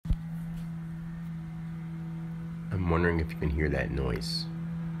I'm wondering if you can hear that noise.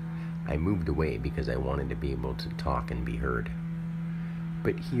 I moved away because I wanted to be able to talk and be heard.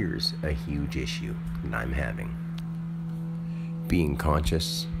 But here's a huge issue that I'm having. Being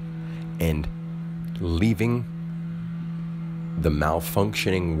conscious and leaving the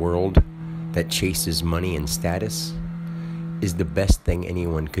malfunctioning world that chases money and status is the best thing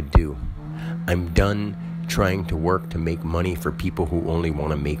anyone could do. I'm done trying to work to make money for people who only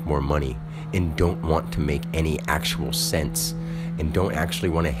want to make more money and don't want to make any actual sense and don't actually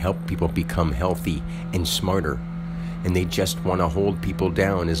want to help people become healthy and smarter. And they just want to hold people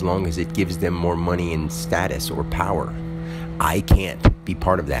down as long as it gives them more money and status or power. I can't be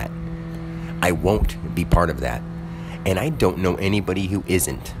part of that. I won't be part of that. And I don't know anybody who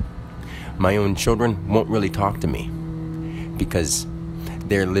isn't. My own children won't really talk to me because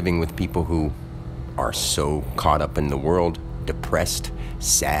they're living with people who are so caught up in the world, depressed,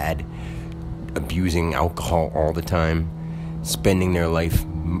 sad, abusing alcohol all the time, spending their life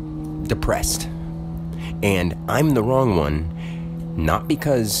depressed. And I'm the wrong one, not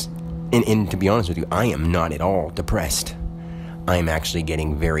because, and to be honest with you, I am not at all depressed. I'm actually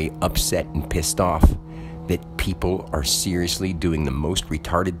getting very upset and pissed off that people are seriously doing the most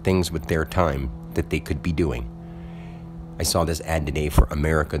retarded things with their time that they could be doing. I saw this ad today for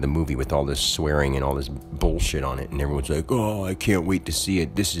America, the movie, with all this swearing and all this bullshit on it. And everyone's like, oh, I can't wait to see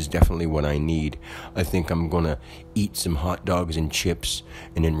it. This is definitely what I need. I think I'm going to eat some hot dogs and chips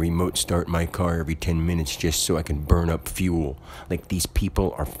and then remote start my car every 10 minutes just so I can burn up fuel. Like, these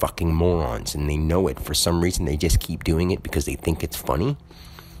people are fucking morons and they know it. For some reason, they just keep doing it because they think it's funny.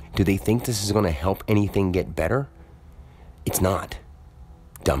 Do they think this is going to help anything get better? It's not.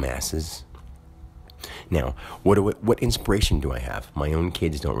 Dumbasses. Now, what inspiration do I have? My own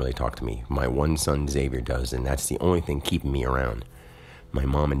kids don't really talk to me. My one son, Xavier, does, and that's the only thing keeping me around. My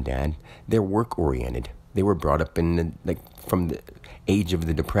mom and dad, they're work-oriented. They were brought up in from the age of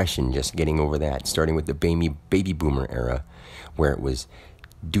the Depression, just getting over that, starting with the baby boomer era, where it was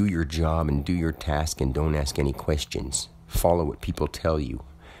do your job and do your task and don't ask any questions. Follow what people tell you.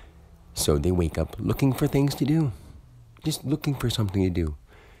 So they wake up looking for things to do, just looking for something to do.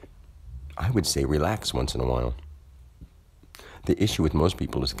 I would say relax once in a while. The issue with most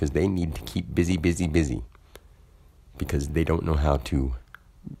people is because they need to keep busy, because they don't know how to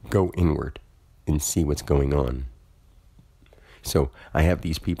go inward and see what's going on. So I have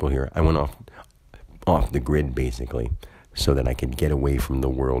these people here. I went off the grid, basically, so that I could get away from the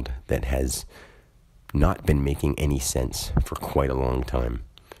world that has not been making any sense for quite a long time.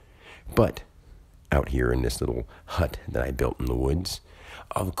 But out here in this little hut that I built in the woods,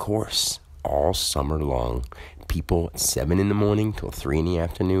 of course, all summer long, people at 7 a.m. till 3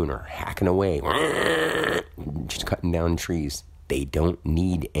 p.m. are hacking away, just cutting down trees. They don't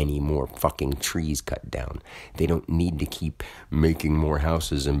need any more fucking trees cut down. They don't need to keep making more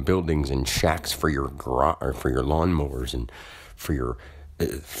houses and buildings and shacks for your or for your lawnmowers and for your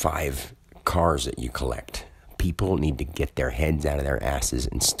 5 cars that you collect. People need to get their heads out of their asses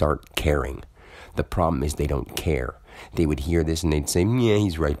and start caring. The problem is they don't care. They would hear this and they'd say, yeah,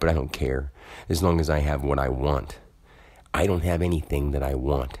 he's right, but I don't care. As long as I have what I want. I don't have anything that I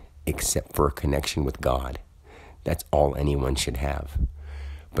want except for a connection with God. That's all anyone should have.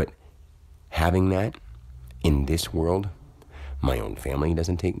 But having that in this world, my own family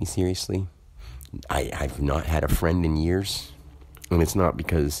doesn't take me seriously. I've not had a friend in years. And it's not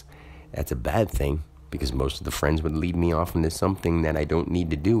because that's a bad thing, because most of the friends would lead me off into something that I don't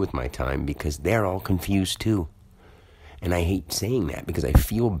need to do with my time because they're all confused too. And I hate saying that because I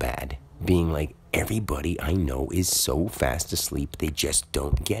feel bad being like, everybody I know is so fast asleep, they just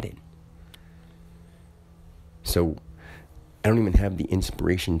don't get it. So I don't even have the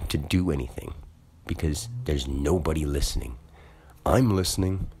inspiration to do anything because there's nobody listening. I'm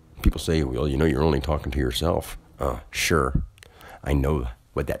listening. People say, well, you're only talking to yourself. Sure. I know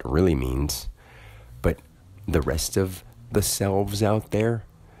what that really means. But the rest of the selves out there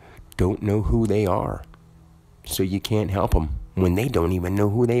don't know who they are. So you can't help them when they don't even know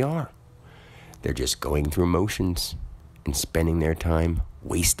who they are. They're just going through motions and spending their time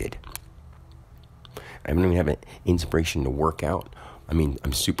wasted. I don't even have an inspiration to work out. I mean,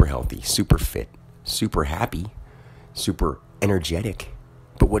 I'm super healthy, super fit, super happy, super energetic.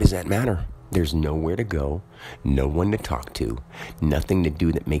 But what does that matter? There's nowhere to go, no one to talk to, nothing to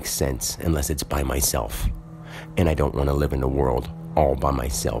do that makes sense unless it's by myself. And I don't want to live in a world all by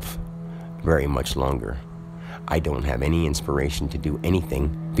myself very much longer. I don't have any inspiration to do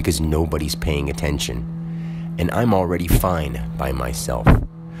anything because nobody's paying attention. And I'm already fine by myself.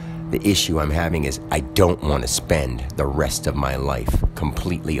 The issue I'm having is I don't want to spend the rest of my life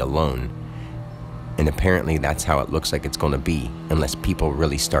completely alone. And apparently that's how it looks like it's going to be unless people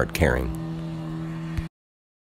really start caring.